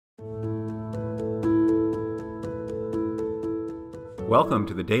Welcome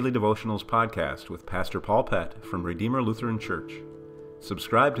to the Daily Devotionals podcast with Pastor Paul Pett from Redeemer Lutheran Church.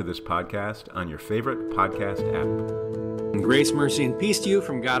 Subscribe to this podcast on your favorite podcast app. Grace, mercy, and peace to you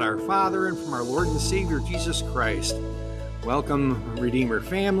from God our Father and from our Lord and Savior Jesus Christ. Welcome, Redeemer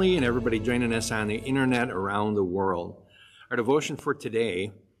family, and everybody joining us on the internet around the world. Our devotion for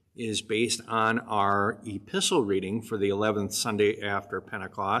today is based on our epistle reading for the 11th Sunday after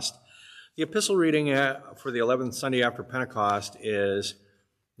Pentecost. The epistle reading for the 11th Sunday after Pentecost is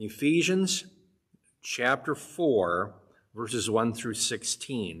Ephesians chapter 4, verses 1 through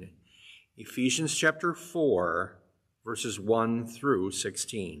 16. Ephesians chapter 4, verses 1 through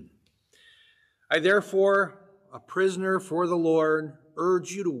 16. I therefore, a prisoner for the Lord,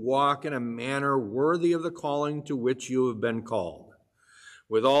 urge you to walk in a manner worthy of the calling to which you have been called,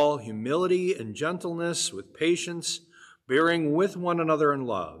 with all humility and gentleness, with patience, bearing with one another in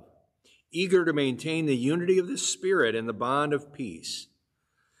love, eager to maintain the unity of the Spirit in the bond of peace.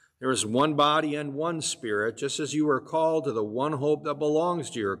 There is one body and one Spirit, just as you are called to the one hope that belongs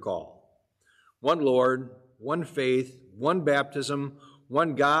to your call. One Lord, one faith, one baptism,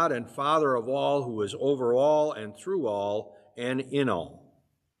 one God and Father of all, who is over all and through all and in all.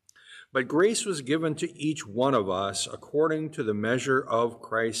 But grace was given to each one of us according to the measure of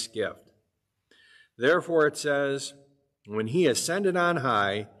Christ's gift. Therefore it says, when he ascended on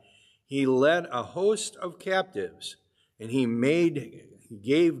high, he led a host of captives, and he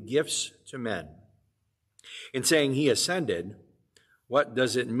gave gifts to men. In saying he ascended, what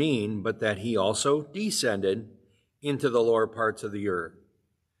does it mean but that he also descended into the lower parts of the earth?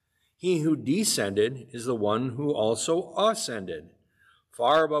 He who descended is the one who also ascended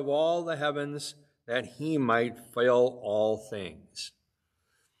far above all the heavens, that he might fill all things.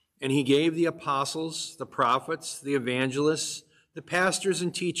 And he gave the apostles, the prophets, the evangelists, the pastors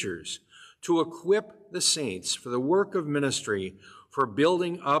and teachers, to equip the saints for the work of ministry, for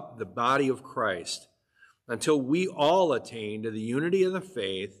building up the body of Christ, until we all attain to the unity of the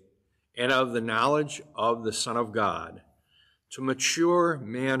faith and of the knowledge of the Son of God, to mature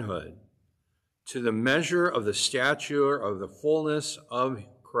manhood, to the measure of the stature of the fullness of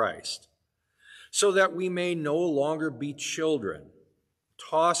Christ, so that we may no longer be children,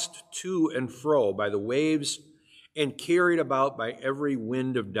 tossed to and fro by the waves and carried about by every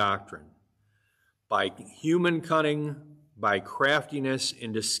wind of doctrine, by human cunning, by craftiness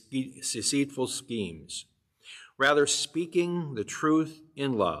and deceitful schemes. Rather, speaking the truth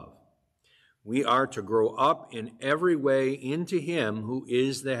in love, we are to grow up in every way into him who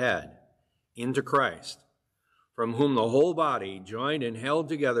is the head, into Christ, from whom the whole body, joined and held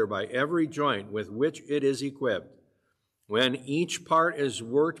together by every joint with which it is equipped, when each part is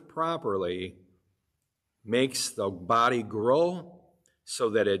worked properly, makes the body grow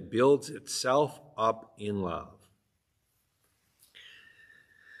so that it builds itself up in love.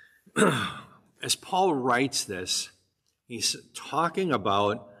 As Paul writes this, he's talking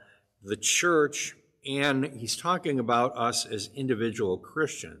about the church and he's talking about us as individual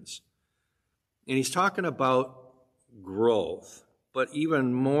Christians. And he's talking about growth, but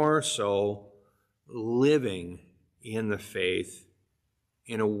even more so, living in the faith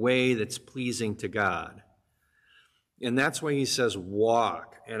in a way that's pleasing to God. And that's why he says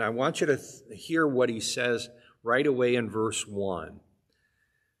walk. And I want you to hear what he says right away in verse 1.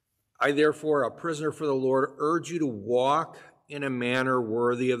 I, therefore, a prisoner for the Lord, urge you to walk in a manner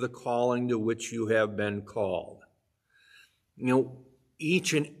worthy of the calling to which you have been called. You know,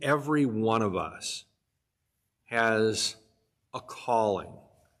 each and every one of us has a calling.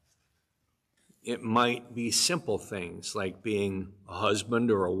 It might be simple things like being a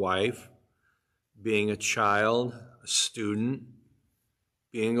husband or a wife, being a child, a student,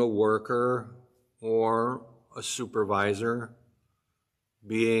 being a worker or a supervisor,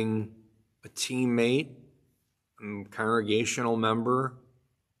 being a teammate, a congregational member,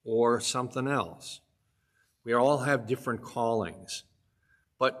 or something else. We all have different callings.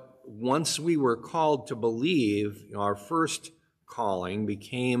 But once we were called to believe, our first calling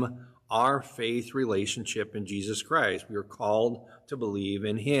became our faith relationship in Jesus Christ. We were called to believe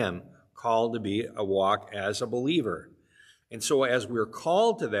in him, called to walk as a believer. And so as we're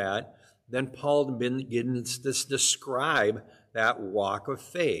called to that, then Paul begins to describe that walk of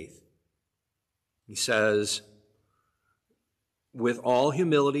faith. He says, with all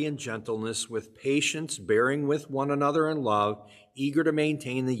humility and gentleness, with patience, bearing with one another in love, eager to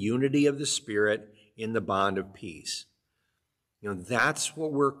maintain the unity of the Spirit in the bond of peace. You know, that's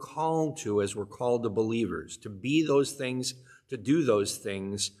what we're called to as we're called to believers, to be those things, to do those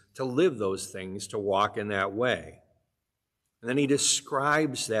things, to live those things, to walk in that way. And then he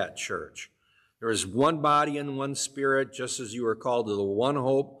describes that church, There is one body and one Spirit, just as you are called to the one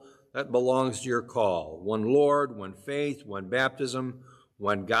hope that belongs to your call. One Lord, one faith, one baptism,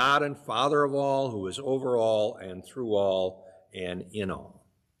 one God and Father of all, who is over all and through all and in all.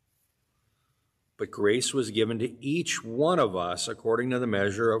 But grace was given to each one of us according to the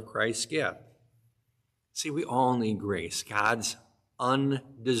measure of Christ's gift. See, we all need grace. God's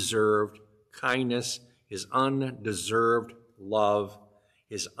undeserved kindness, his undeserved love,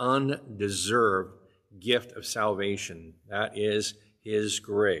 his undeserved gift of salvation. That is his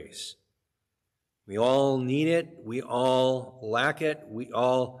grace. We all need it. We all lack it. We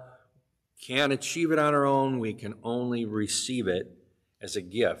all can't achieve it on our own. We can only receive it as a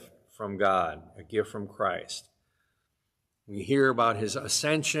gift from God, a gift from Christ. We hear about his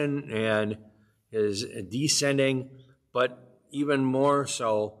ascension and his descending, but even more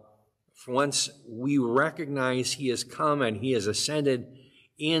so, once we recognize he has come and he has ascended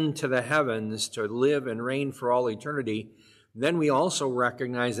into the heavens to live and reign for all eternity, then we also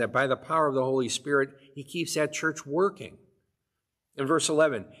recognize that by the power of the Holy Spirit, he keeps that church working. In verse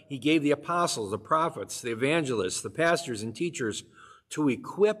 11, he gave the apostles, the prophets, the evangelists, the pastors and teachers to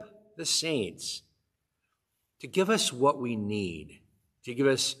equip the saints, to give us what we need, to give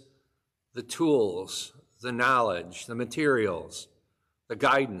us the tools, the knowledge, the materials, the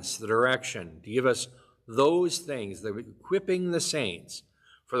guidance, the direction, to give us those things, the equipping the saints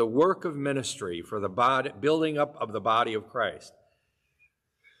for the work of ministry, for the building up of the body of Christ.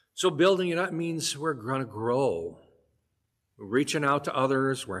 So building it up means we're going to grow. We're reaching out to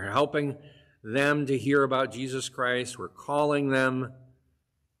others. We're helping them to hear about Jesus Christ. We're calling them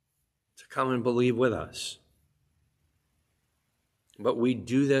to come and believe with us. But we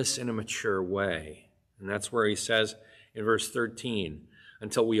do this in a mature way. And that's where he says in verse 13,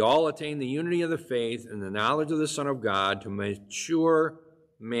 until we all attain the unity of the faith and the knowledge of the Son of God, to mature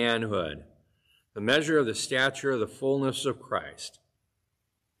manhood, the measure of the stature of the fullness of Christ.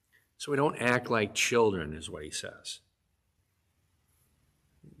 So we don't act like children, is what he says.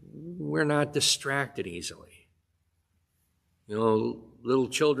 We're not distracted easily. Little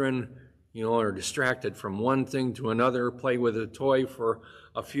children, are distracted from one thing to another, play with a toy for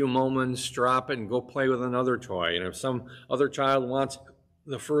a few moments, drop it, and go play with another toy. And if some other child wants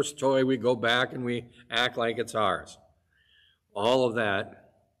the first toy, we go back and we act like it's ours. All of that,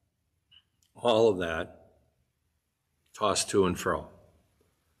 tossed to and fro.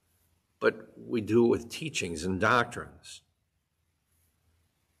 But we do it with teachings and doctrines.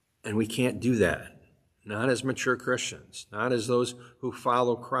 And we can't do that. Not as mature Christians, not as those who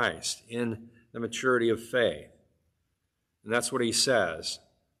follow Christ in the maturity of faith. And that's what he says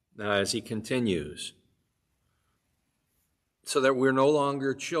as he continues. So that we're no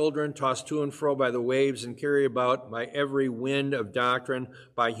longer children tossed to and fro by the waves and carried about by every wind of doctrine,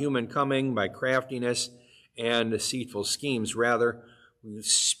 by human cunning, by craftiness and deceitful schemes. Rather,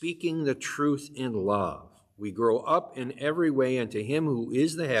 speaking the truth in love, we grow up in every way into him who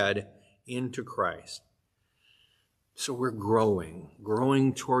is the head, into Christ. So we're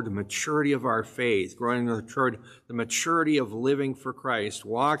growing toward the maturity of our faith, growing toward the maturity of living for Christ,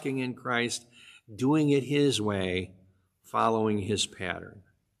 walking in Christ, doing it his way, following his pattern.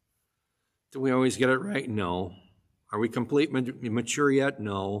 Do we always get it right? No. Are we completely mature yet?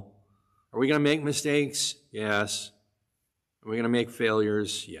 No. Are we going to make mistakes? Yes. Are we going to make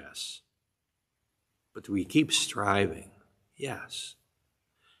failures? Yes. But do we keep striving? Yes.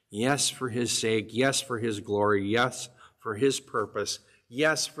 Yes, for his sake. Yes, for his glory. Yes, for his purpose.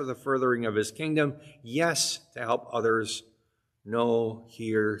 Yes, for the furthering of his kingdom. Yes, to help others know,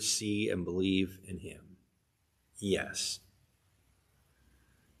 hear, see, and believe in him. Yes.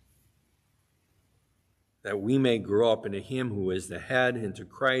 That we may grow up into him who is the head, into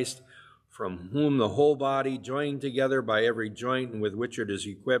Christ, from whom the whole body, joined together by every joint and with which it is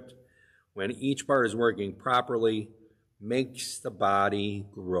equipped, when each part is working properly, makes the body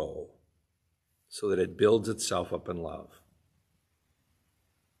grow so that it builds itself up in love.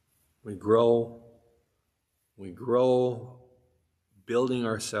 We grow building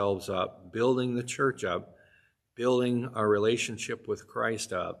ourselves up, building the church up, building our relationship with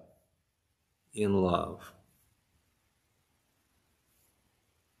Christ up in love.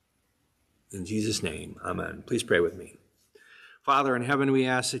 In Jesus' name, amen. Please pray with me. Father in heaven, we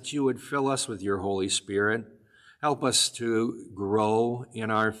ask that you would fill us with your Holy Spirit. Help us to grow in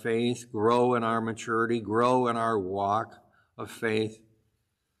our faith, grow in our maturity, grow in our walk of faith.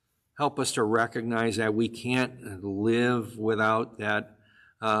 Help us to recognize that we can't live without that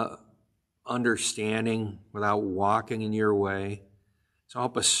understanding, without walking in your way. So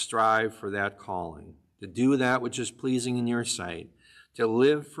help us strive for that calling, to do that which is pleasing in your sight, to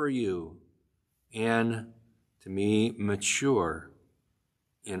live for you, and to be mature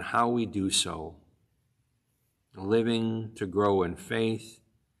in how we do so, living to grow in faith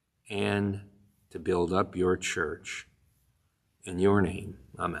and to build up your church. In your name,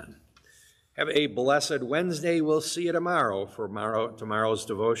 amen. Have a blessed Wednesday. We'll see you tomorrow for tomorrow's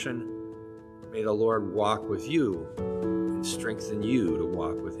devotion. May the Lord walk with you and strengthen you to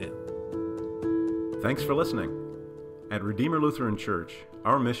walk with him. Thanks for listening. At Redeemer Lutheran Church,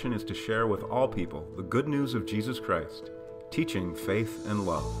 our mission is to share with all people the good news of Jesus Christ, teaching faith and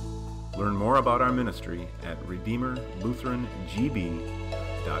love. Learn more about our ministry at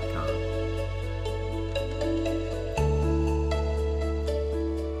redeemerlutherangb.com.